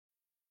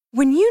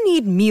When you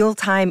need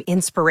mealtime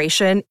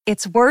inspiration,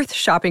 it's worth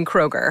shopping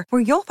Kroger,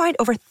 where you'll find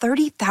over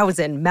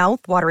 30,000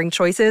 mouth-watering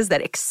choices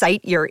that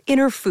excite your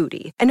inner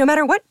foodie. And no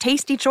matter what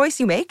tasty choice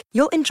you make,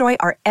 you'll enjoy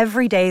our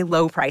everyday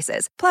low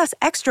prices, plus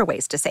extra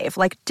ways to save,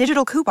 like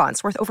digital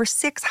coupons worth over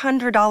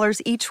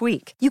 $600 each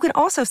week. You can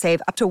also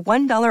save up to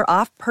 $1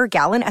 off per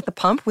gallon at the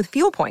pump with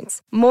fuel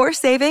points. More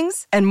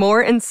savings and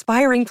more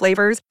inspiring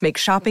flavors make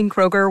shopping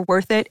Kroger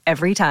worth it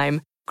every time.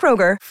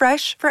 Kroger,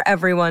 fresh for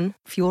everyone.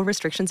 Fuel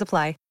restrictions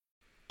apply.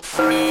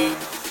 3, 2, 1.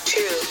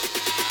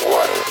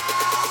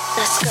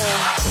 Let's go.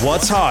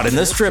 What's hot in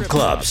the strip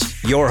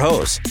clubs? Your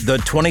hosts, the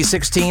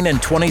 2016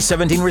 and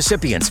 2017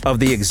 recipients of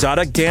the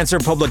Exotic Dancer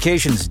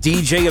Publications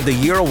DJ of the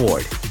Year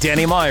Award,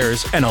 Danny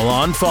Myers and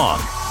Alon Fong.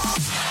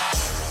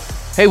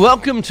 Hey,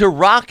 welcome to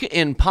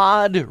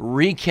RockNPod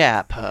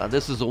Recap.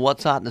 This is a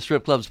What's Hot in the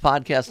Strip Clubs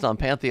podcast on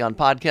Pantheon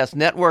Podcast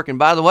Network. And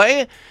by the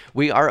way,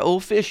 we are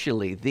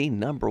officially the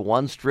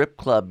 #1 strip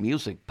club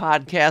music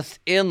podcast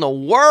in the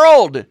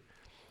world.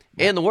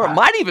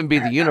 Might even be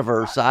the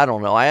universe. I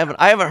don't know. I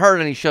haven't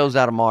heard any shows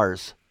out of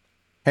Mars.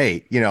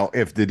 Hey,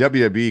 if the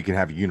WWE can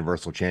have a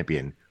universal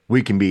champion,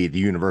 we can be the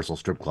Universal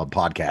Strip Club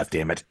podcast,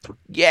 damn it.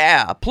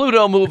 Yeah,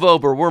 Pluto move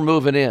over. We're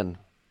moving in.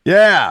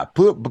 Yeah,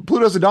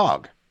 Pluto's a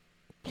dog.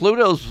 I don't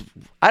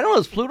know,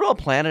 is Pluto a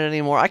planet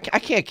anymore? I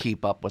can't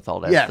keep up with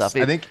all that stuff.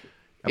 I think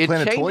it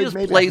changes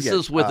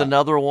places with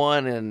another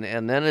one,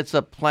 and then it's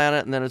a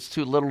planet, and then it's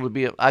too little to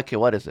be okay,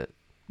 what is it?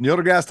 Neil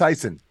deGrasse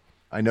Tyson.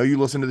 I know you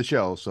listen to the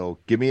show, so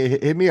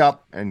hit me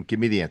up and give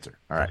me the answer.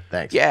 All right,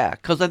 thanks. Yeah,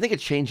 because I think it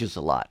changes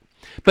a lot.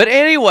 But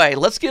anyway,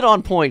 let's get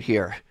on point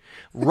here.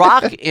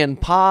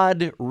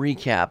 RockNPod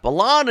Recap.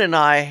 Alon and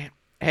I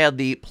had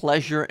the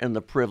pleasure and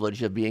the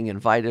privilege of being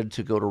invited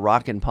to go to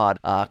RockNPod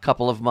a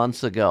couple of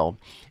months ago.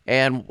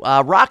 And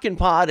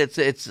RockNPod,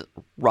 it's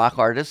rock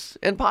artists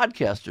and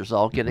podcasters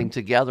all getting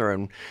together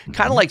and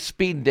kind of like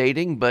speed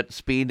dating, but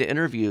speed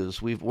interviews.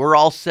 We're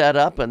all set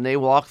up, and they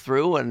walk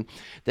through, and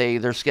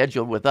they're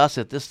scheduled with us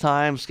at this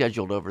time,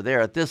 scheduled over there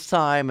at this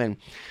time. And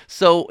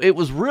so it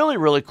was really,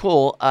 really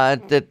cool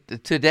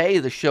that today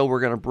the show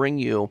we're going to bring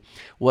you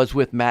was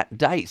with Matt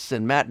Deis.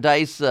 And Matt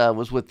Deis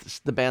was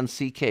with the band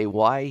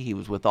CKY. He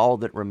was with All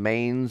That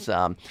Remains.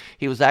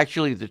 He was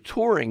actually the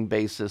touring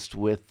bassist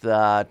with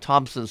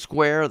Thompson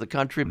Square, the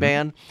country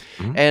band.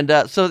 Mm-hmm.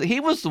 And so he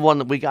was the one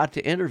that we got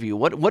to interview.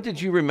 What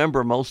did you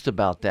remember most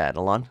about that,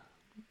 Alon?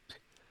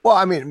 Well,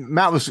 I mean,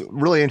 Matt was a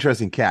really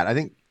interesting cat. I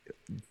think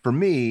for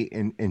me,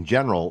 in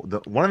general,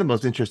 one of the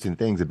most interesting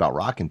things about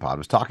RockNPod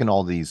was talking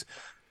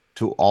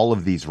to all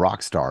of these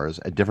rock stars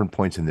at different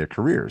points in their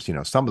careers.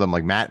 Some of them,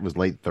 like Matt, was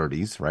late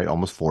 30s, right?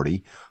 Almost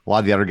 40. A lot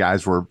of the other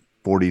guys were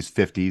 40s,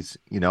 50s,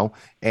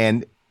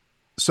 and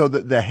so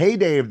the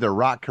heyday of their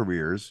rock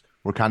careers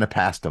were kind of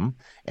past them.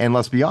 And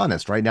let's be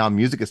honest, right now,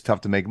 music is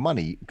tough to make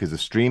money because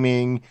of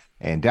streaming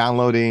and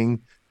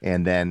downloading,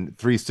 and then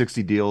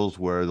 360 deals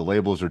where the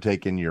labels are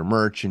taking your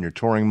merch and your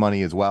touring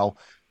money as well.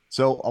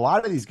 So a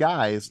lot of these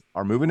guys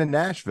are moving to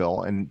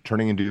Nashville and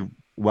turning into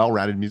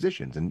well-rounded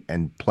musicians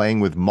and playing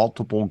with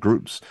multiple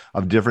groups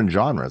of different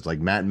genres.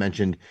 Like Matt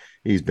mentioned,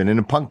 he's been in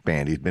a punk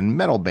band, he's been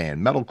metal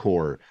band,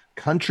 metalcore,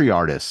 country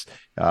artists,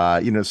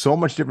 so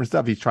much different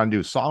stuff. He's trying to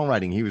do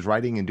songwriting. He was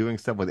writing and doing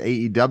stuff with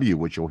AEW,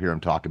 which you'll hear him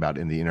talk about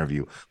in the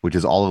interview, which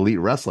is All Elite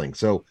Wrestling.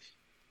 So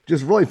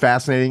just really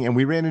fascinating. And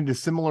we ran into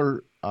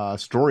similar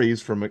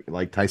stories from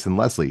like Tyson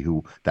Leslie,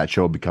 who that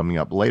show will be coming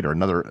up later,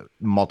 another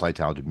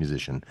multi-talented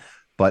musician.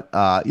 But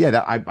I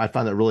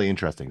found that really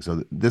interesting.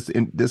 So this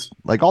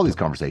like all these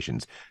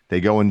conversations, they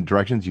go in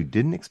directions you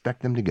didn't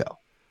expect them to go.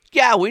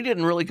 Yeah, we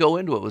didn't really go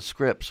into it with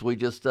scripts. We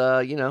just,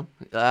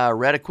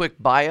 read a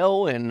quick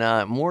bio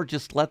and more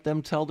just let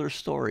them tell their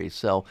story.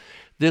 So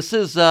this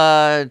is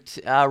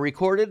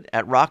recorded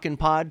at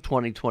RockNPod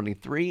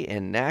 2023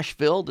 in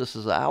Nashville. This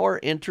is our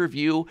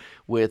interview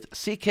with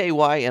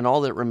CKY and All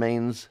That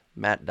Remains,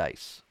 Matt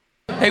Deis.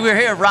 Hey, we're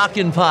here at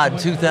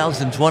RockNPod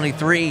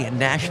 2023 in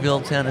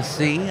Nashville,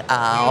 Tennessee.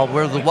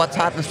 We're the What's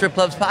Hot in the Strip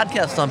Clubs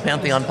podcast on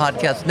Pantheon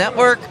Podcast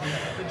Network.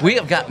 We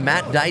have got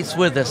Matt Deis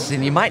with us,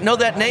 and you might know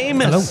that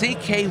name as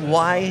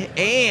CKY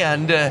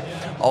and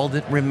All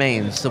That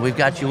Remains. So we've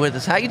got you with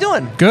us. How you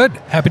doing? Good.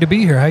 Happy to be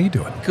here. How you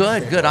doing?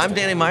 Good. I'm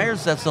Danny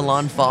Myers. That's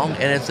Alon Fong,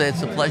 and it's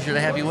a pleasure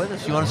to have you with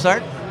us. You want to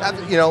start?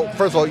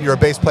 First of all, you're a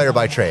bass player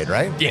by trade,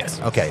 right?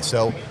 Yes. Okay,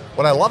 so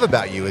what I love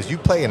about you is you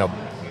play in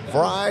a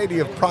variety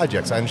of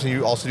projects. I understand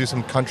you also do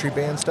some country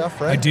band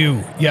stuff, right? I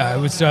do. Yeah, I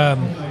was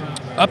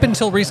up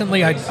until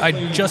recently. I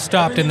just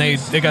stopped, and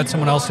they got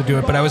someone else to do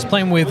it. But I was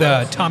playing with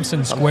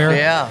Thompson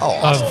Square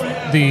awesome.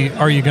 of the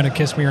 "Are You Gonna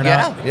Kiss Me or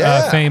Not"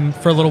 fame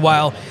for a little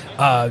while.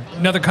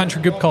 Another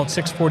country group called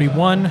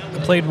 641. I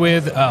played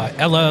with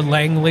Ella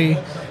Langley.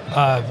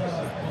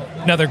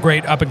 Another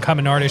great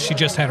up-and-coming artist. She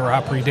just had her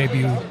Opry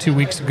debut 2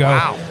 weeks ago.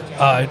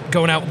 Wow.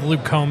 Going out with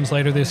Luke Combs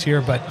later this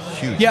year. But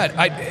huge. Yeah,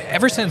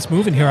 ever since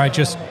moving here, I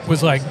just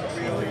was like,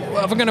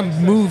 well, if I'm going to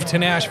move to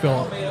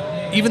Nashville,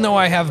 even though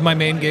I have my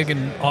main gig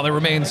and All That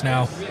Remains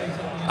now,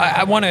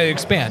 I want to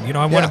expand.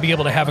 I want to be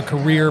able to have a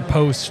career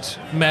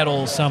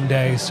post-metal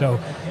someday. So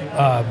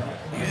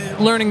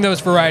learning those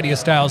variety of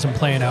styles and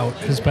playing out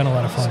has been a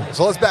lot of fun.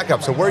 So let's back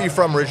up. So where are you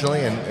from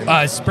originally?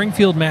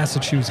 Springfield,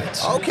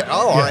 Massachusetts. Okay.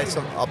 Oh, all right.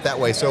 So up that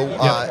way. So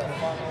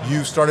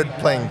you started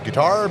playing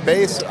guitar,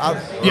 bass?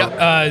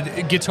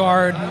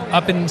 Guitar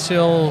up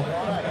until,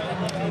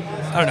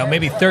 I don't know,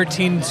 maybe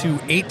 13 to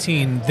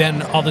 18.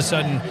 Then all of a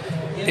sudden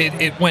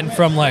it went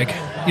from like,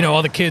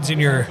 all the kids in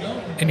your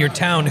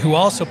town who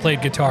also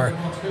played guitar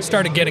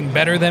started getting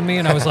better than me,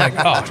 and I was like,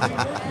 oh,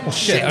 well,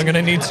 shit, I'm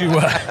gonna need to,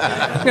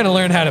 I'm gonna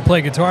learn how to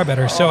play guitar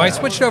better. So I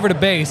switched over to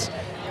bass,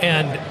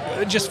 and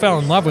just fell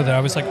in love with it. I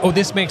was like, oh,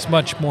 this makes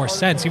much more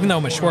sense. Even though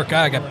I'm a short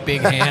guy, I got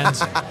big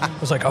hands. I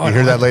was like, oh, you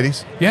hear that,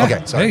 ladies? Yeah.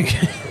 Okay, sorry.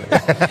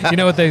 Hey. You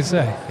know what they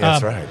say.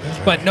 That's right.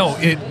 But no,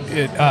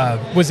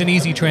 it was an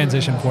easy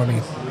transition for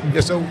me.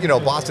 Yeah, so,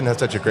 Boston has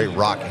such a great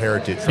rock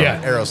heritage, from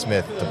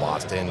Aerosmith to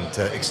Boston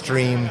to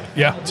Extreme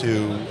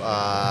to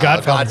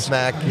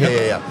Godsmack.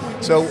 Yeah.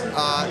 So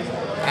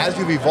as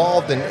you've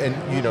evolved and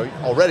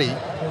already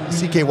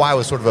CKY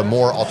was sort of a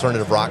more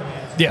alternative rock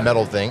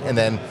metal thing, and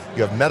then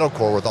you have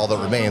metalcore with All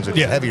That Remains, which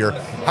is heavier.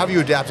 How have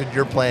you adapted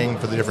your playing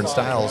for the different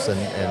styles?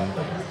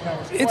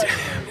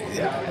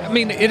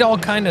 It all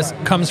kind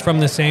of comes from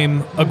the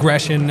same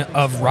aggression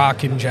of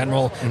rock in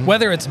general,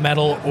 whether it's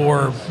metal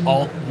or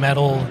alt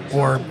metal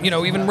or,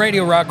 even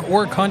radio rock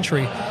or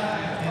country.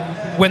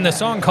 When the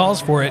song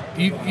calls for it,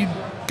 you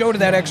go to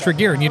that extra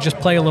gear and you just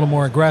play a little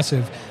more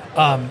aggressive.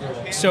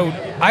 So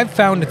I've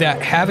found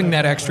that having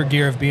that extra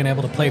gear of being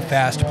able to play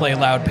fast, play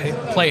loud,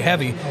 play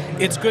heavy,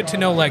 it's good to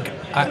know, like,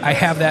 I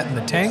have that in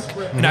the tank,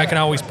 and I can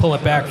always pull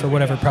it back for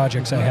whatever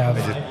projects I have.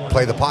 Just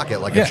play the pocket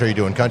like I'm sure you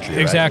do in country,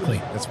 right?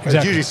 Exactly.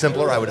 It's usually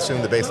simpler. I would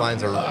assume the bass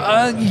lines are...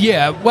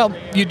 Well,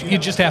 you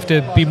just have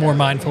to be more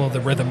mindful of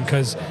the rhythm,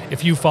 because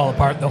if you fall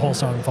apart, the whole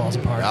song falls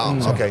apart.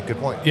 Oh, okay, good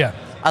point. Yeah.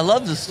 I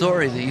love the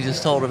story that you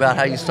just told about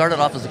how you started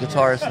off as a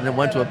guitarist and then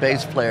went to a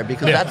bass player,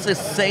 because that's the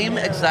same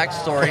exact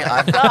story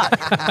I've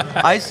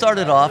got. I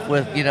started off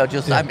with,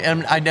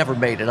 I never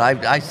made it.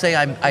 I say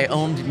I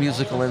owned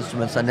musical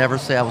instruments. I never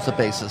say I was a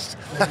bassist.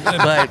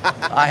 But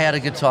I had a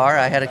guitar,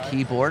 I had a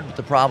keyboard. But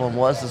the problem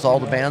was all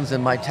the bands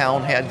in my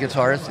town had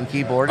guitarists and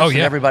keyboardists, and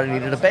everybody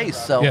needed a bass.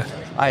 So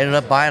I ended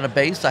up buying a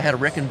bass. I had a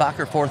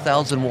Rickenbacker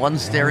 4001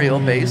 stereo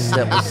bass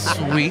that was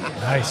sweet.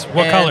 Nice.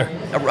 What color?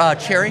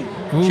 Cherry.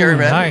 Ooh, cherry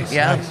red. Nice.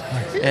 Yeah.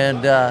 Nice.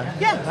 And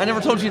I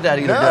never told you that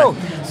either. No.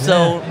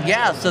 So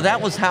so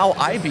that was how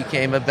I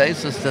became a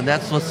bassist, and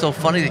that's what's so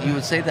funny that you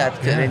would say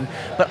that. Yeah.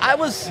 But I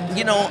was,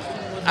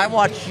 I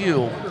watch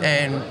you,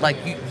 and like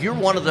you're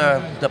one of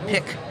the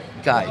pick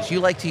guys. You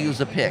like to use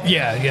a pick.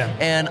 Yeah.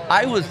 And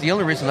the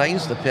only reason I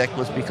used the pick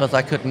was because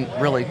I couldn't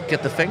really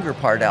get the finger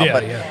part out.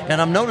 And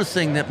I'm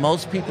noticing that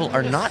most people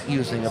are not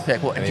using a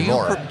pick. Well,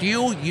 do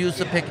you use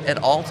a pick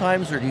at all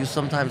times, or do you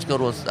sometimes go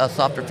to a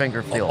softer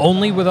finger feel?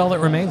 Only with All That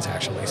Remains,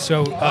 actually.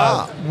 So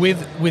with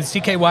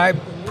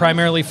CKY,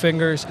 primarily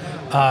fingers.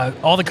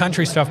 All the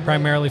country stuff,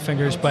 primarily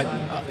fingers. But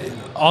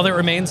All That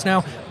Remains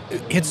now,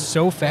 it's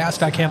so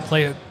fast I can't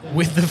play it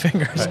with the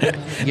fingers.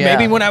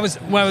 Maybe when I was a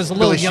little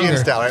Billy younger.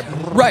 Sheehan style,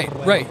 right?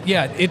 Right.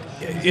 Yeah.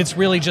 It's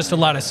really just a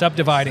lot of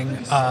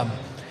subdividing.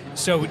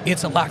 So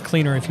it's a lot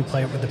cleaner if you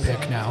play it with the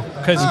pick now,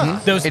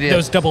 because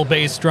those double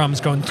bass drums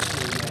going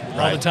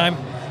all the time,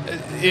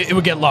 it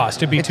would get lost.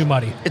 It'd be too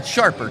muddy. It's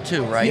sharper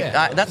too, right?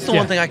 Yeah. That's the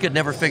one thing I could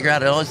never figure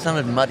out. It always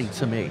sounded muddy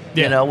to me.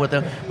 Yeah. With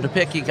the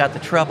pick, you got the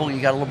treble, you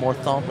got a little more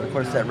thump, and of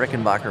course that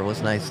Rickenbacker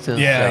was nice too.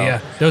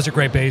 Yeah. Those are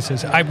great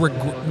basses.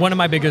 One of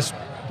my biggest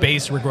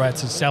bass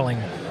regrets is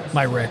selling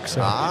my Rick.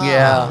 So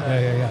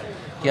Yeah.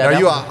 Are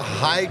you a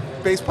high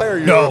bass player, or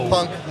you're a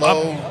punk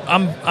low?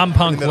 I'm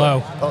punk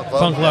low.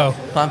 Punk low.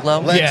 Punk low?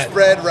 Leg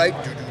spread, right?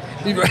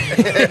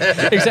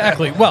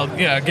 Exactly. Well,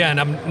 again,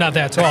 I'm not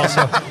that tall,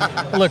 so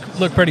I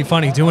look pretty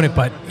funny doing it.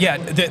 But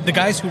the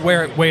guys who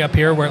wear it way up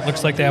here, where it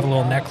looks like they have a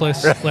little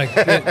necklace, like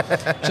it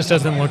just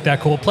doesn't look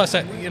that cool. Plus,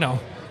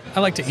 I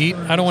like to eat.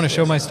 I don't want to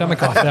show my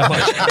stomach off that much.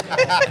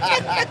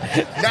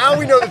 Now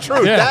we know the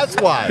truth. Yeah. That's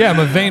why. Yeah, I'm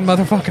a vain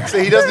motherfucker. So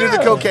he doesn't do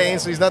the cocaine,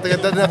 so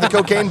doesn't have the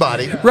cocaine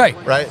body. Right.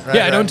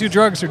 Yeah, I don't do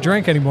drugs or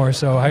drink anymore,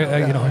 so I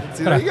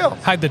See, there you go.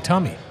 hide the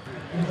tummy.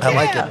 I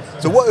like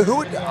it. So who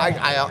would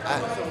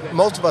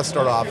most of us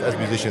start off as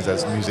musicians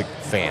as music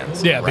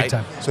fans. Yeah, right? big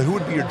time. So who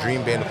would be your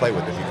dream band to play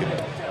with if you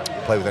could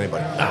play with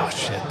anybody? Oh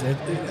shit,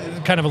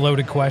 kind of a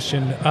loaded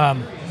question.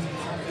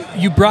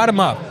 You brought him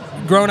up.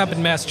 Growing up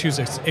in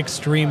Massachusetts,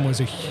 Extreme was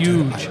a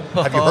huge...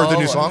 Have you heard the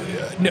new song?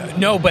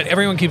 No, but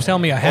everyone keeps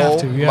telling me I have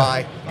to. Yeah. Oh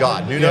my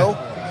God. Nuno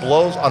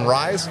blows on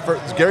Rise.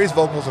 Gary's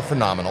vocals are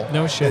phenomenal.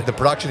 No shit. The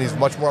production, he's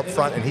much more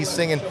upfront, and he's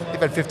singing. They've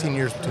had 15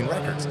 years between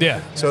records.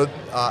 Yeah. So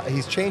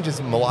he's changed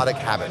his melodic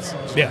habits.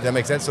 Yeah. Does that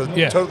make sense? So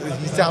Yeah. totally,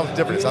 he sounds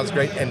different. It sounds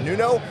great. And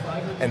Nuno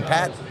and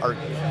Pat are,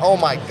 oh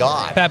my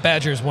God. Pat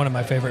Badger is one of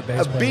my favorite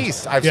bass A players.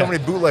 beast. I have so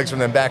many bootlegs from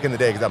them back in the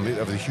day because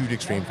I was a huge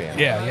Extreme fan.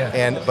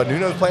 Yeah. But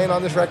Nuno's playing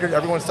on this record.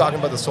 Everyone's talking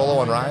about the solo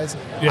on Rise.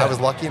 Yeah. I was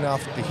lucky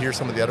enough to hear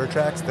some of the other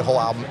tracks. The whole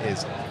album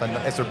it's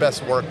their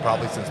best work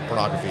probably since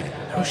Pornography.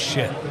 Oh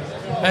shit.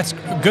 That's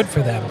good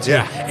for them too.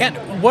 Yeah.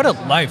 And what a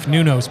life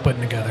Nuno's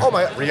putting together. Oh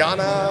my,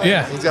 Rihanna.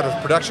 Yeah. He's got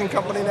a production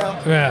company now.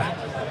 Yeah.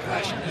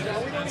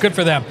 Gosh. Good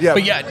for them. Yeah.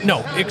 But yeah,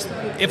 no,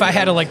 if I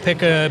had to like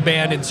pick a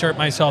band, insert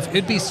myself,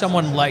 it'd be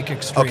someone like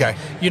Extreme. Okay.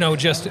 You know,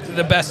 just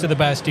the best of the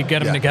best. You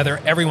get them together.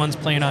 Everyone's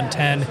playing on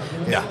 10.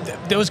 Yeah.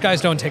 Those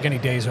guys don't take any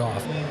days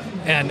off.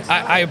 And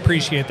I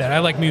appreciate that. I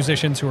like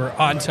musicians who are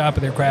on top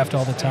of their craft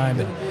all the time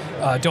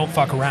and don't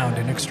fuck around,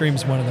 and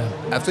Extreme's one of them.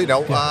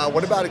 Absolutely. No.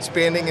 What about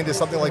expanding into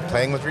something like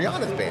playing with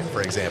Rihanna's band,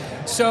 for example?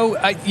 So,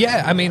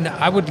 I mean,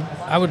 I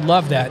would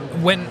love that.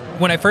 When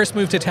I first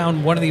moved to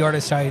town, one of the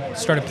artists I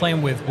started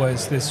playing with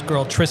was this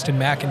girl, Tristan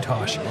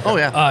McIntosh. Oh,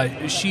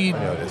 yeah.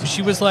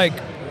 She was like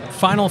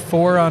Final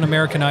Four on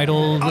American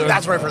Idol. Oh,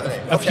 that's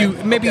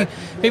right.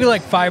 Maybe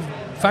like five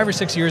or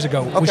 6 years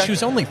ago. Okay. She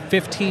was only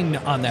 15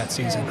 on that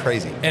season.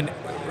 Crazy. And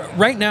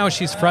right now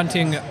she's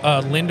fronting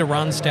a Linda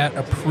Ronstadt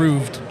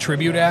approved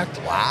tribute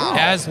act. Wow.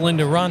 As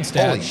Linda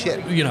Ronstadt. Holy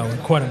shit. You know,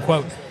 quote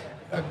unquote.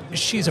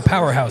 She's a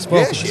powerhouse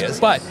vocalist. Yeah, she is.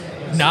 But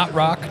not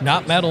rock,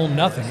 not metal,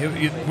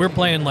 nothing. We're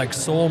playing like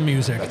soul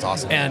music. That's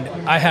awesome. And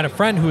I had a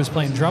friend who was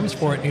playing drums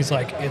for it, and he's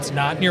like, it's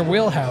not in your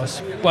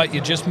wheelhouse, but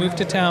you just moved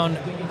to town.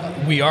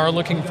 We are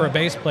looking for a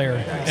bass player.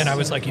 And I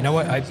was like, you know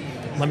what?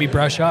 Let me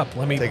brush up.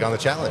 Let me take on the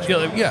challenge.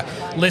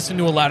 Listen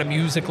to a lot of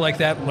music like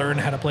that, learn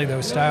how to play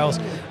those styles.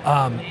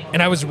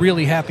 And I was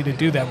really happy to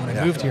do that when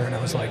I moved here. And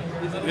I was like,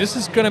 this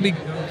is going to be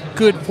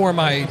good for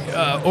my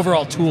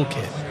overall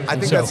toolkit. I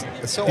think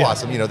that's so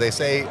awesome. You know, they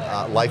say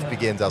life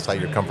begins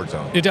outside your comfort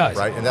zone. It does.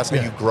 Right? And that's how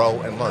you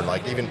grow and learn.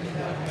 Like even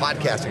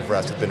podcasting for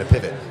us has been a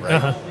pivot, right?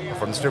 Uh-huh.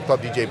 From the strip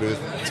club DJ booth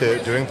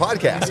to doing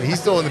podcasts. And he's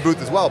still in the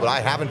booth as well, but I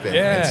haven't been.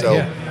 Yeah, and so,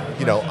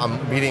 you know,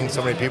 I'm meeting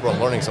so many people and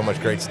learning so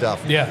much great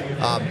stuff. Yeah.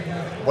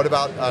 What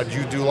about, do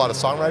you do a lot of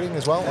songwriting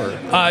as well? Or?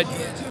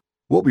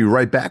 We'll be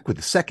right back with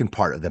the second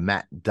part of the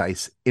Matt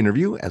Deis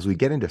interview as we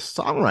get into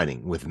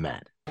songwriting with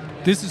Matt.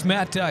 This is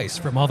Matt Deis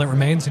from All That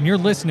Remains, and you're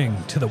listening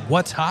to the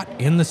What's Hot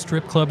in the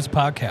Strip Clubs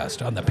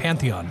podcast on the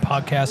Pantheon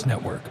Podcast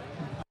Network.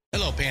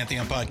 Hello,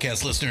 Pantheon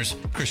Podcast listeners.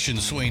 Christian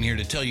Swain here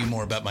to tell you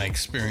more about my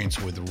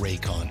experience with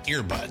Raycon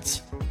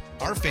earbuds.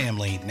 Our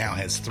family now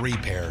has 3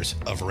 pairs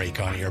of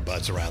Raycon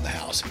earbuds around the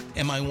house,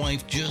 and my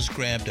wife just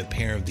grabbed a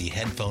pair of the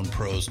Headphone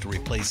Pros to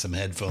replace some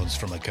headphones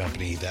from a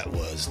company that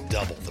was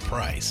double the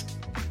price.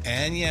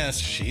 And yes,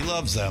 she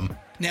loves them.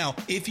 Now,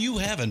 if you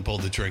haven't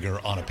pulled the trigger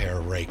on a pair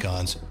of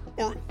Raycons,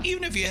 or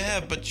even if you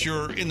have, but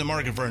you're in the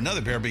market for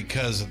another pair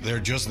because they're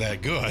just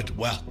that good,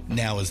 well,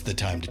 now is the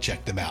time to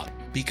check them out,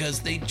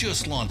 because they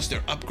just launched their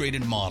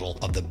upgraded model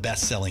of the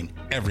best-selling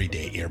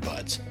everyday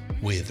earbuds.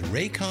 With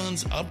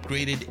Raycon's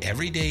upgraded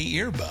everyday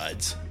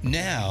earbuds,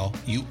 now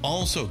you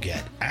also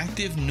get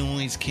active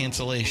noise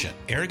cancellation,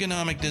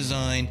 ergonomic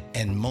design,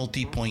 and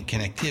multi-point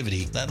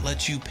connectivity that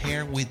lets you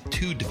pair with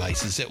 2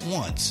 devices at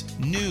once.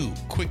 New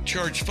quick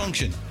charge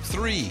function,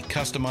 3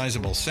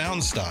 customizable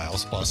sound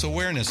styles, plus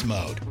awareness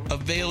mode.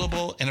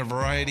 Available in a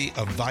variety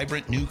of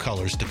vibrant new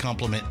colors to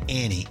complement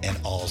any and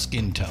all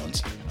skin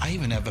tones. I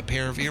even have a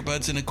pair of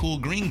earbuds in a cool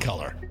green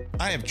color.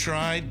 I have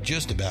tried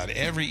just about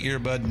every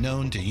earbud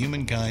known to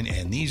humankind,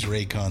 and these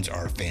Raycons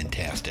are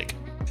fantastic.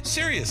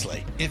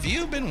 Seriously, if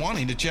you've been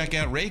wanting to check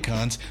out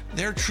Raycons,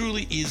 there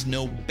truly is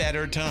no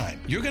better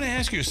time. You're going to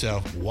ask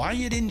yourself why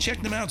you didn't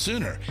check them out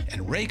sooner,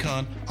 and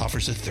Raycon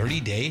offers a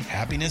 30-day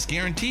happiness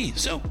guarantee.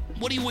 So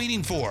what are you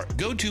waiting for?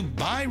 Go to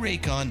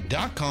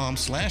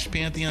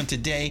buyraycon.com/Pantheon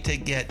today to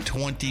get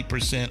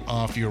 20%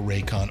 off your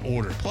Raycon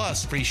order,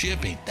 plus free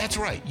shipping. That's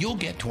right, you'll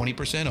get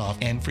 20% off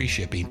and free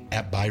shipping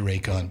at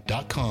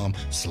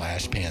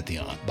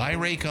buyraycon.com/Pantheon.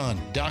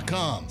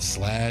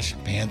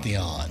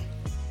 buyraycon.com/Pantheon.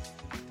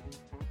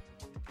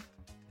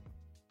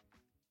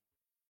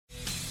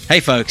 Hey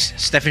folks,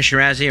 Stefan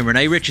Shirazi and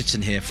Renee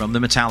Richardson here from the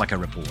Metallica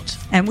Report.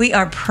 And we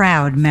are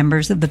proud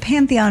members of the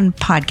Pantheon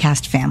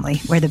podcast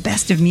family, where the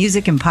best of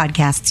music and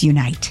podcasts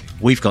unite.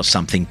 We've got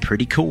something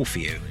pretty cool for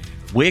you.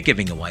 We're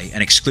giving away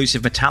an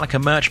exclusive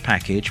Metallica merch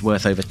package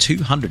worth over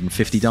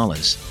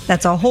 $250.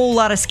 That's a whole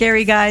lot of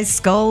Scary Guys,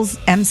 skulls,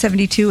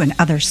 M72, and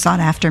other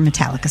sought-after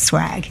Metallica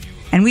swag.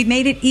 And we've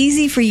made it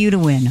easy for you to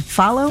win.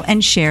 Follow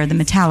and share the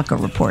Metallica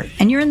Report,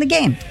 and you're in the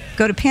game.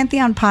 Go to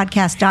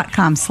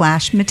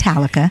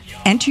pantheonpodcast.com/Metallica,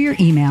 enter your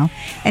email,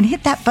 and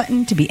hit that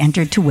button to be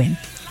entered to win.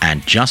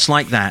 And just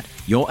like that,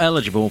 you're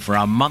eligible for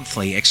our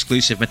monthly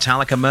exclusive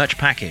Metallica merch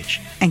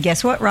package. And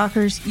guess what,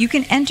 rockers? You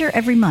can enter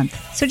every month,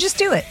 so just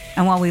do it.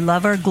 And while we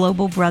love our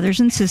global brothers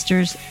and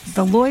sisters,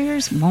 the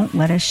lawyers won't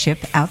let us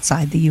ship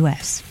outside the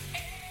U.S.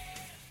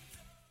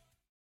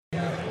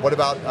 What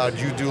about,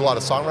 do you do a lot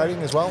of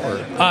songwriting as well?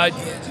 Or?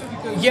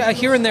 Yeah,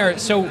 here and there.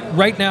 So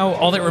right now,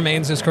 All That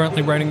Remains is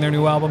currently writing their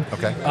new album.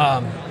 Okay.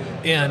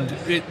 And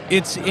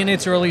it's in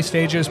its early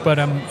stages, but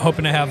I'm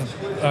hoping to have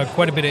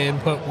quite a bit of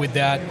input with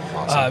that.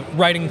 Awesome.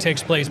 Writing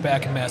takes place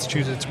back in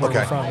Massachusetts, where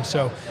we're from.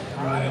 So,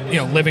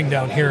 living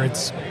down here,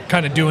 it's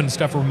kind of doing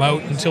stuff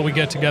remote until we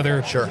get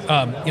together. Sure.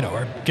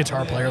 Our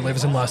guitar player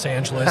lives in Los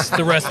Angeles.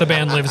 The rest of the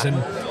band lives in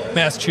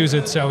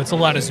Massachusetts, so it's a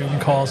lot of Zoom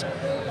calls.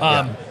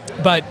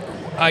 But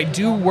I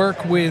do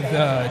work with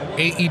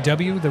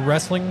AEW, the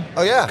wrestling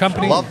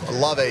company. Love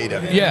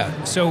AEW.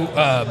 Yeah, so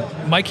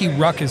Mikey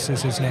Ruckus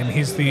is his name.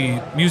 He's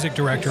the music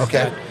director of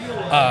that.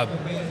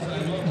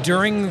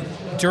 During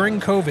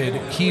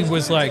COVID, he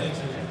was like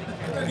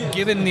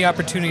given the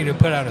opportunity to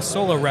put out a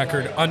solo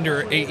record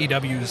under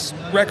AEW's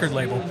record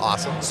label.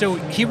 Awesome. So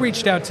he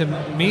reached out to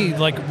me,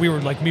 like we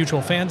were like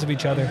mutual fans of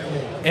each other,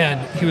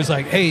 and he was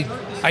like, "Hey,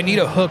 I need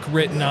a hook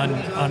written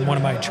on one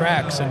of my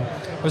tracks," and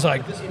I was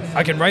like,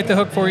 "I can write the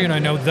hook for you, and I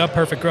know the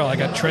perfect girl. I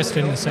got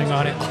Tristan to sing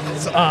on it."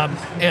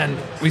 And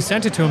we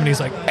sent it to him, and he's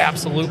like,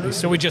 "Absolutely."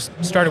 So we just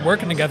started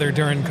working together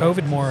during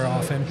COVID more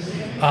often.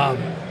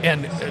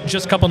 And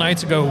just a couple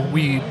nights ago,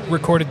 we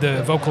recorded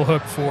the vocal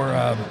hook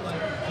for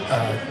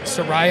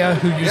Soraya,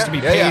 who used to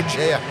be Paige,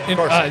 in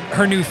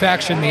her new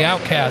faction, the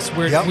Outcasts,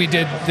 where we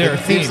did their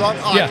theme. Song?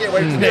 Oh, I can't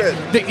wait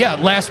to do it.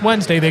 Last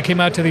Wednesday they came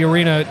out to the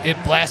arena.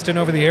 It blasted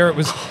over the air.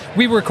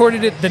 We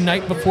recorded it the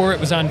night before. It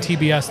was on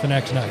TBS the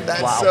next night.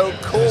 That's so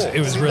cool. It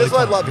was really That's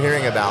what I love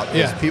hearing about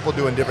is Yeah. people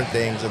doing different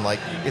things, and like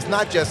it's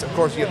not just, of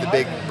course, you have the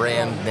big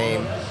brand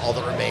name, All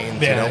That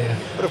Remains, you know. Yeah.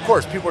 But of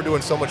course, people are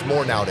doing so much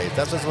more nowadays.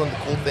 That's just one of the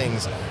cool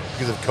things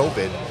because of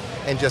COVID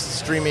and just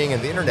streaming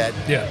and the internet.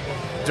 Yeah.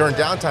 During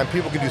downtime,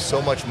 people can do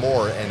so much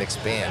more and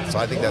expand. So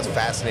I think that's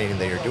fascinating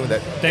that you're doing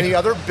that. Any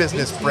other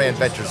business brand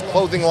ventures,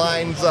 clothing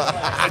lines?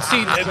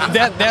 See,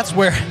 that's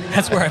where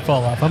I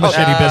fall off. I'm a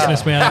shitty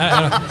businessman.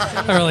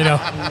 I don't really know.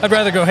 I'd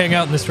rather go hang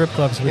out in the strip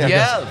clubs with you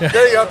guys.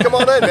 There you go. Come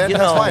on in, man.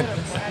 That's fine.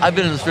 I've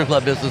been in the strip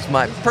club business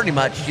pretty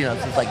much,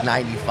 since like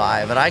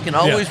 '95, and I can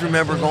always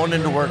remember going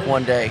into work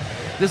one day.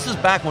 This is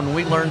back when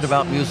we learned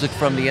about music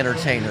from the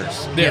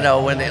entertainers,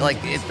 when they,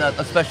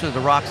 especially the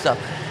rock stuff.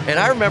 And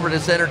I remember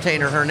this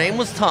entertainer, her name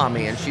was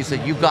Tommy, and she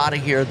said, "You got to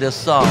hear this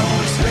song."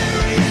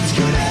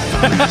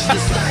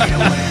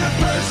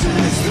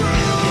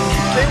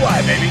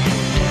 CKY, baby.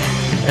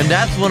 And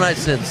that's when I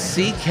said,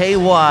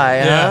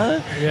 CKY, huh?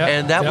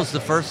 And that was the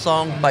first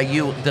song by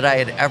you that I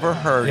had ever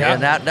heard.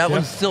 And that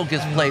one still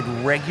gets played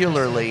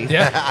regularly in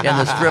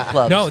the strip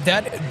clubs. No,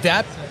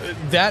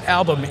 that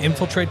album,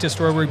 Infiltrate,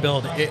 Destroy,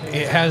 Rebuild,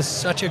 it has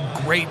such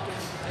a great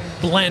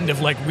blend of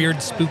like weird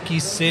spooky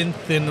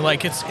synth, and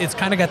like it's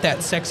kind of got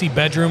that sexy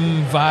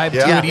bedroom vibe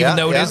to it, even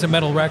though it is a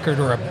metal record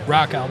or a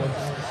rock album.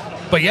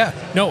 But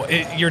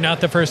you're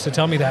not the first to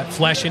tell me that.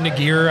 Flesh into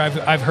Gear,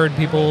 I've heard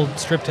people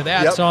strip to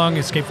that song.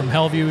 Escape from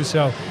Hellview.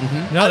 So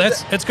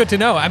that's good to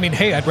know. I mean,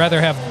 hey, I'd rather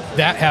have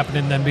that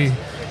happening than be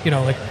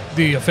like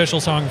the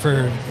official song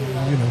for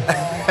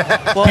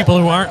people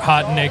who aren't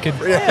hot and naked.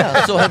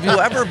 Yeah. So have you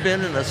ever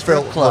been in a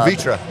strip club?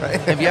 Lavitra, right?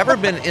 Have you ever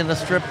been in a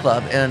strip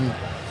club and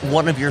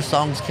one of your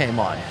songs came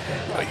on?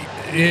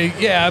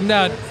 Yeah, I'm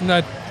not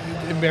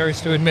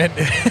embarrassed to admit.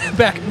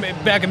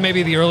 back in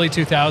maybe the early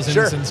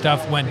 2000s and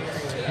stuff, when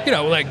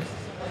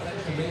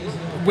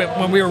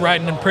when we were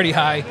riding them pretty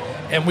high,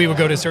 and we would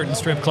go to certain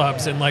strip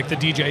clubs, and like the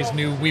DJs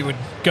knew we would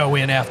go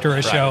in after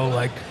a show,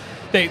 like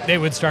they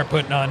would start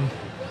putting on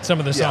some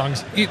of the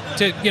songs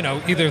to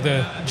either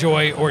the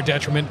joy or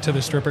detriment to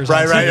the strippers.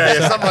 Right.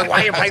 Something like,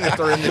 why are you playing this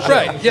during the show?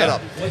 Right. Yeah.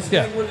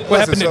 What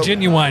happened to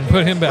Genuine?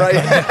 Put him back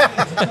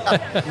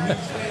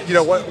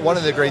on. One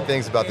of the great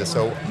things about this,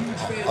 so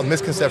a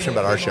misconception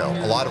about our show,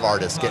 a lot of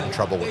artists get in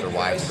trouble with their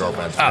wives and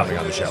girlfriends for coming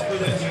on the show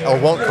or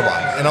won't come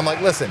on. And I'm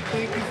like, listen,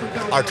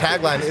 our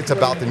tagline, it's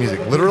about the music.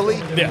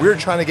 Literally, we're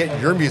trying to get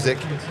your music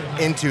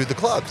into the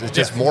clubs. It's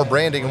just more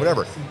branding and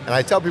whatever. And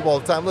I tell people all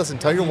the time, listen,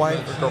 tell your wife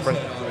or girlfriend,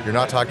 you're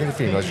not talking to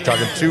females, you're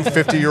talking to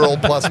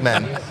 50-year-old plus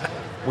men.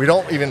 We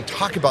don't even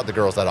talk about the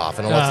girls that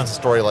often unless it's a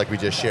story like we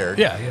just shared.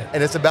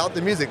 And it's about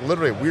the music.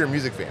 Literally, we are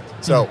music fans.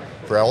 So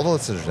for all the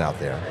listeners out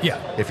there,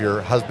 if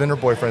your husband or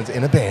boyfriend's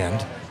in a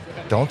band,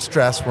 don't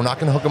stress. We're not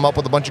going to hook them up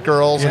with a bunch of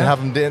girls and have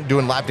them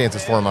doing lap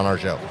dances for them on our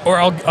show. Or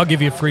I'll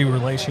give you free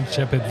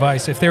relationship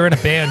advice. If they're in a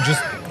band,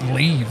 just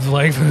leave.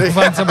 Like,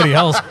 find somebody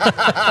else.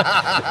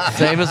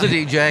 Same as a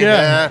DJ.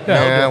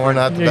 We're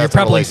not the You're best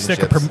probably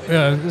sick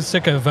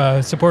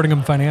of supporting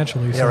them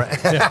financially. So.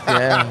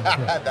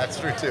 That's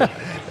true too.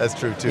 That's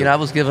true too. I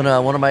was giving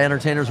one of my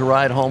entertainers a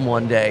ride home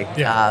one day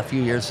a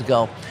few years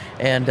ago.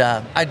 And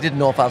I didn't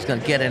know if I was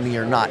going to get any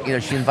or not.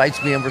 She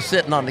invites me and we're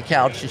sitting on the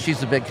couch, and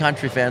she's a big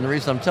country fan. The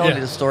reason I'm telling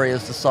you this story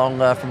is the song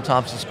from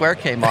Thompson Square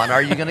came on,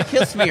 Are You Going to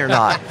Kiss Me or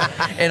Not?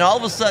 And all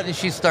of a sudden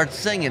she starts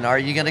singing, Are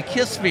You Going to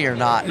Kiss Me or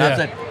Not? And I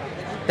said,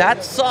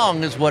 that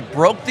song is what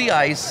broke the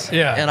ice,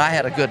 and I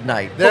had a good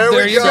night.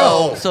 There you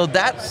go. So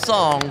that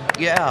song,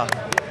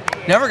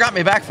 never got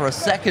me back for a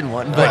second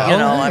one, but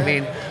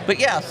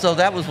so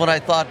that was when I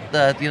thought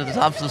that the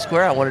Thompson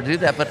Square, I wanted to do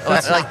that, but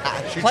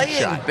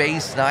playing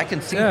bass now, I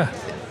can see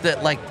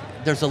that like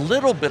there's a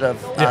little bit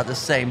of the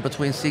same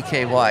between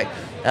CKY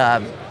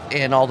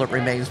and All That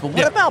Remains. But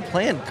what about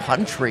playing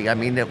country? I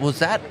mean, was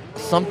that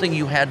something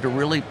you had to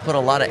really put a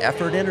lot of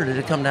effort in, or did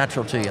it come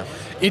natural to you?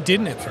 It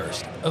didn't at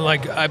first.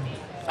 Like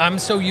I'm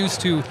so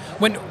used to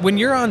when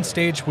you're on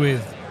stage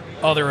with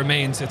All That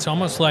Remains, it's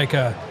almost like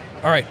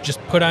all right,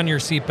 just put on your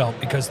seatbelt,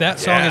 because that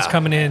song is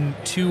coming in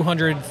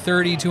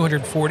 230,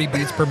 240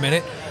 beats per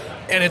minute,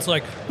 and it's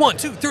like 1,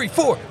 2, 3,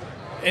 4,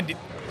 and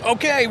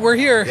okay, we're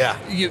here. Yeah.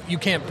 You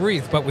can't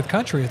breathe. But with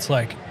country, it's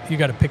like you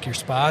got to pick your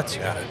spots.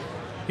 You got to,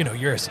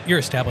 you're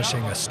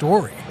establishing a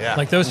story. Yeah.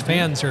 Like those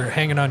fans are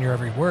hanging on your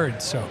every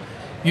word. So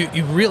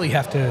you really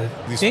have to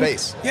leave think,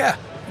 space. Yeah,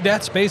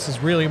 that space is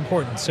really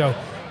important. So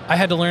I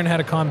had to learn how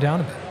to calm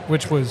down a bit,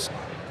 which was,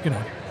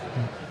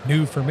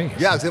 new for me.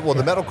 Yeah, the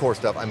metalcore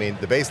stuff, I mean,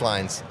 the bass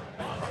lines,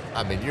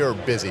 you're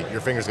busy.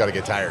 Your fingers got to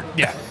get tired.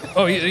 Yeah.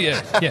 Oh,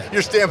 yeah.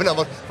 Your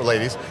stamina, for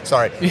ladies,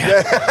 sorry.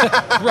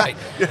 Yeah. Right.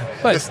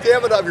 But the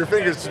stamina of your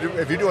fingers,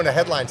 if you're doing a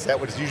headline set,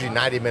 which is usually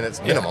 90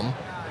 minutes minimum.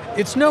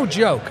 It's no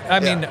joke. I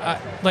mean,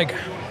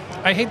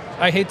 I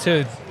hate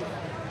to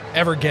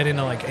ever get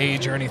into like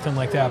age or anything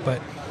like that,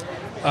 but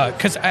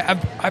because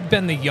I've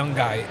been the young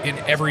guy in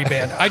every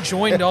band. I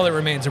joined All That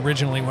Remains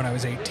originally when I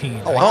was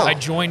 18. Oh, wow. I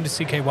joined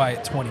CKY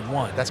at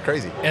 21. That's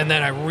crazy. And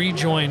then I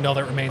rejoined All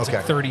That Remains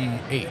at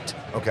 38.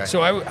 Okay.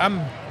 So I'm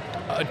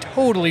a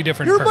totally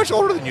different You're person. much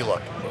older than you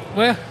look.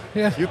 Well,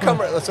 yeah. You come.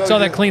 It's all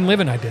that clean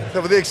living I did.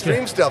 So with the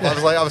extreme stuff,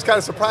 I was kind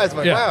of surprised. I'm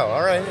like, wow,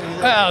 all right.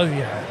 Well,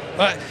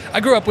 yeah. I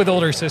grew up with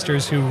older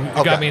sisters who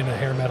got me into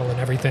hair metal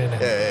and everything.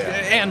 And,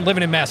 and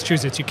living in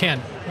Massachusetts, you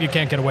can't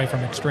get away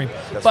from extreme.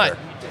 That's but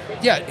fair.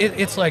 yeah,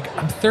 it's like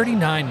I'm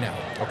 39 now.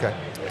 Okay.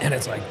 And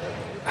it's like,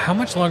 how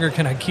much longer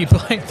can I keep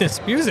playing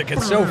this music?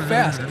 It's so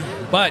fast.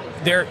 But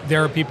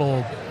there are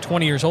people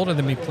 20 years older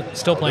than me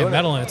still playing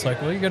metal, and it's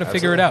like, well, you got to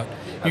figure it out.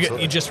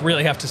 You just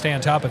really have to stay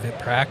on top of it.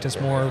 Practice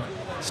more.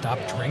 Stop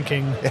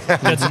drinking.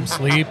 Get some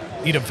sleep.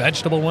 Eat a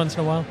vegetable once in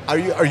a while. Are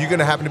you going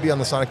to happen to be on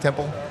the Sonic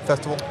Temple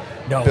Festival?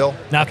 No, Bill?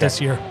 Not this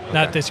year.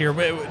 Not this year.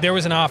 There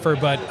was an offer,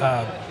 but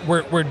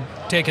we're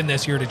taking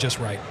this year to just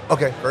write.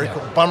 Okay, very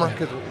cool. Bummer,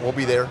 because we'll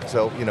be there.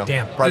 So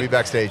probably be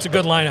backstage. It's a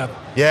good lineup.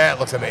 Yeah, it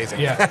looks amazing.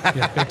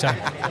 Yeah, big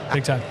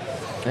time.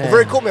 Well,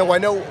 very cool, man. Well, I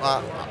know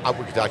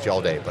we could talk to you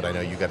all day, but I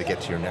know you got to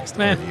get to your next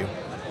interview.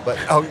 But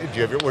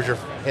where's your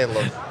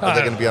handler? Are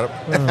they going to be on it?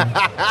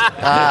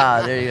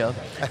 There you go.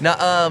 Now,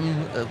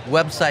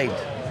 website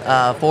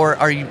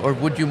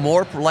would you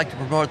more like to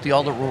promote the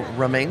All That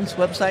Remains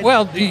website?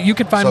 Well, you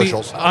can find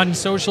Socials. me on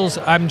socials.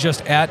 I'm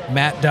just at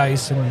Matt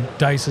Deis, and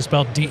Deis is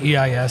spelled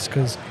Deis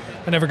because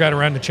I never got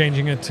around to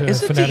changing it to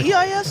Is it phonetic.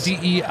 Deis?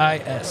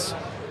 Deis.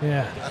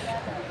 Yeah.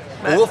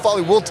 Well, we'll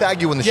follow. We'll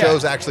tag you when the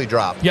shows actually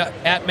drop. Yeah,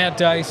 at Matt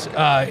Deis,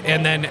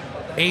 and then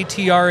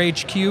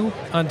ATRHQ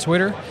on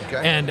Twitter,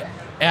 and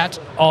at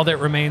All That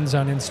Remains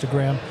on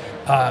Instagram.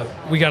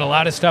 We got a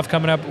lot of stuff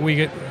coming up. We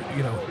get,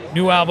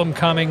 new album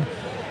coming.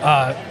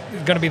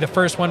 Going to be the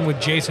first one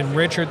with Jason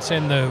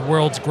Richardson, the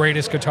world's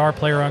greatest guitar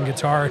player on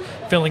guitar,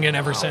 filling in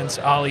ever since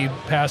Ollie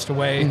passed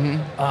away.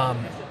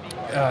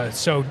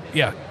 So,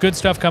 good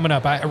stuff coming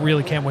up. I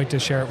really can't wait to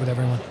share it with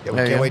everyone. Yeah, we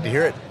can't wait to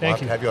hear it.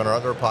 Thank you. Have you on our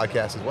other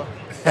podcast as well.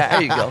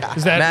 There you go.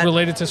 Is that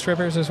related to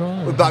strippers as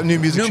well? About new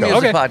music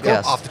show. Podcast.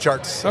 Yeah, off the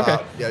charts.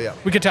 Okay. Yeah.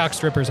 We could talk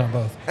strippers on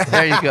both.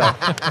 There you go.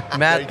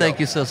 Matt,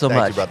 thank you so Thank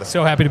much. you, brother.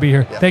 So happy to be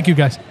here. Yeah. Thank you,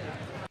 guys.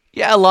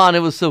 Yeah, Lon,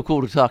 it was so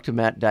cool to talk to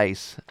Matt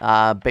Deis,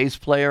 bass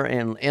player,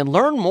 and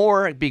learn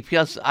more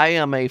because I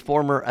am a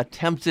former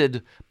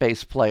attempted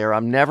bass player.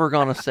 I'm never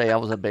going to say I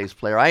was a bass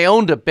player. I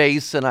owned a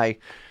bass and I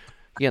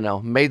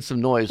made some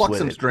noise Pluck with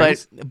some it.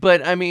 strings.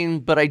 But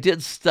I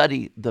did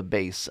study the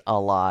bass a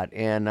lot,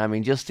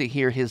 and just to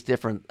hear his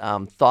different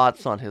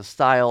thoughts on his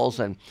styles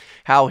and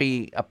how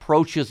he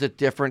approaches it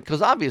different.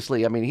 Because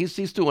obviously,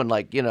 he's doing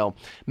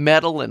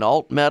metal and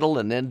alt metal,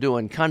 and then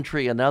doing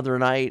country another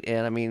night,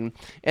 and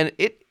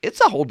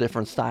it's a whole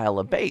different style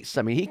of bass.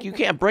 You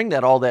can't bring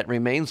that All That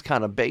Remains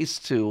kind of bass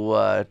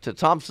to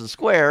Thompson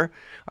Square.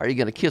 Are you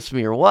going to kiss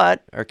me or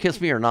what? Or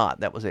kiss me or not?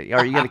 That was it.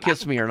 Are you going to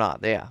kiss me or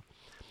not? Yeah.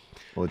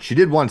 Well, she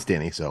did once,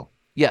 Danny, so.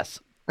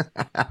 Yes.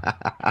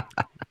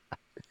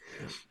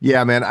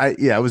 Yeah, man.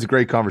 It was a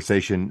great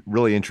conversation.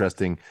 Really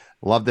interesting.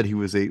 Love that he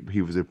was a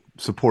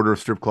supporter of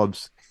strip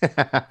clubs.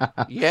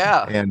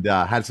 Yeah. And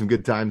had some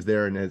good times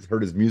there and has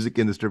heard his music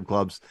in the strip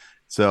clubs.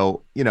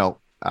 So,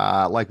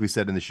 like we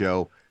said in the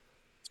show,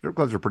 strip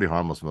clubs are pretty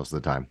harmless most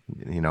of the time.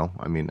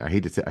 I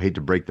hate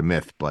to break the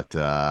myth, but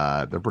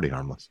they're pretty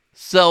harmless.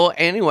 So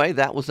anyway,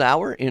 that was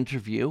our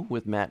interview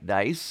with Matt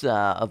Deis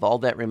of All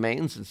That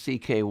Remains and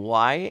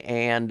CKY,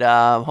 and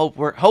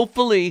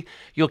hopefully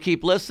you'll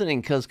keep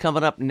listening because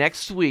coming up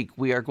next week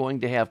we are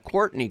going to have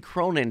Courtney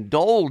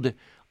Cronin-Dold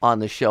on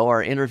the show.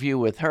 Our interview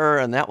with her,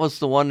 and that was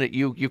the one that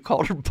you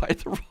called her by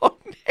the wrong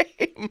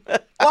name. Well,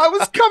 I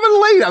was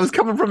coming late. I was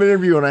coming from an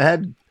interview,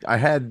 and I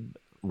had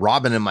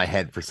Robin in my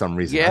head for some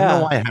reason. I don't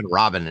know why I had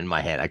Robin in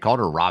my head. I called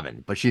her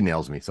Robin, but she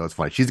nails me, so it's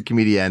fine. She's a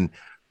comedian,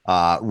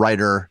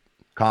 writer,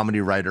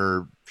 comedy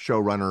writer,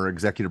 showrunner,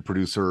 executive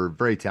producer,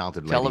 very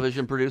talented lady.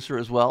 Television producer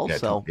as well.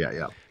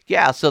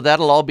 Yeah, so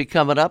that'll all be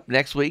coming up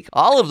next week.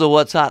 All of the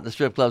What's Hot in the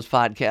Strip Clubs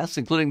podcasts,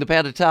 including the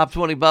Panda Top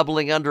 20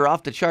 Bubbling Under,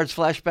 Off the Charts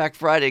Flashback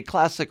Friday,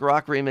 Classic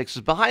Rock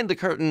Remixes, Behind the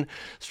Curtain,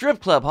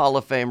 Strip Club Hall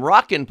of Fame,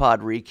 RockNPod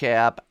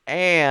Recap,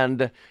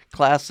 and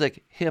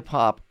Classic Hip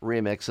Hop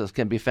Remixes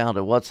can be found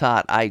at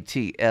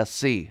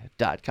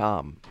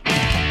what'shotitsc.com.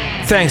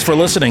 Thanks for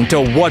listening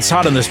to What's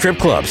Hot in the Strip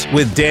Clubs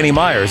with Danny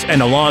Myers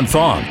and Alon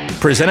Fong.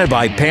 presented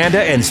by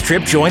Panda and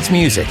Strip Joints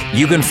Music.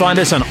 You can find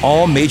us on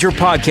all major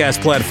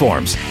podcast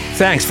platforms.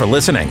 Thanks for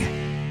listening.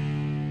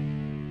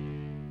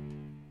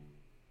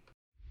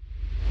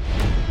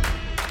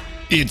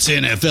 It's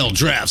NFL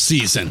draft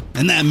season,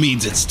 and that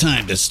means it's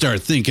time to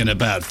start thinking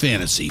about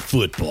fantasy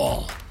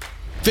football.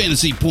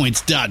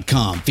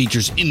 FantasyPoints.com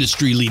features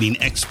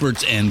industry-leading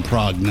experts and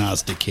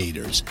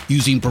prognosticators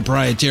using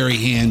proprietary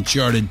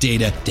hand-charted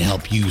data to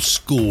help you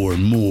score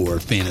more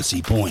fantasy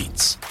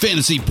points.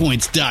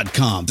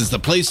 FantasyPoints.com is the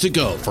place to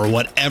go for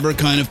whatever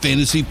kind of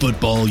fantasy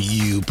football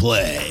you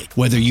play.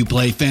 Whether you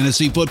play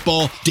fantasy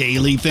football,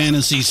 daily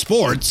fantasy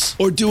sports,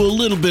 or do a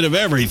little bit of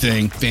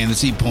everything,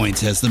 Fantasy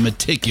Points has the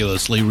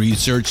meticulously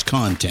researched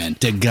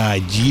content to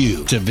guide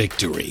you to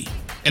victory.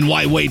 And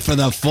why wait for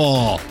the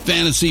fall?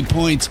 Fantasy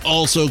Points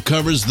also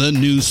covers the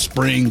new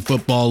spring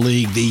football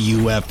league, the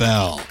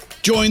UFL.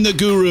 Join the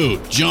guru,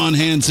 John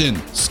Hansen,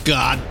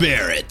 Scott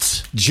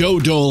Barrett, Joe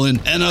Dolan,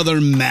 and other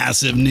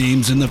massive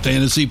names in the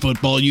fantasy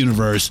football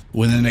universe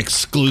with an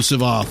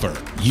exclusive offer.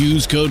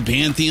 Use code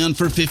Pantheon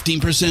for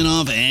 15%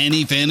 off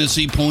any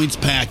Fantasy Points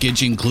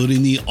package,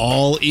 including the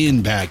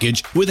all-in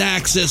package, with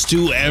access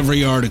to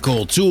every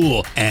article,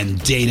 tool, and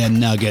data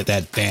nugget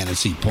that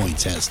Fantasy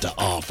Points has to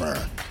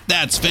offer.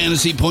 That's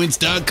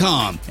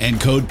FantasyPoints.com and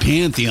code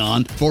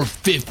Pantheon for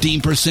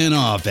 15%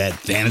 off at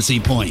Fantasy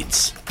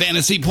Points.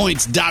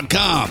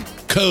 FantasyPoints.com,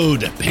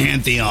 code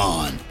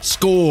Pantheon.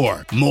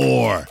 Score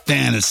more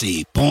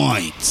fantasy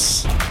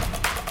points.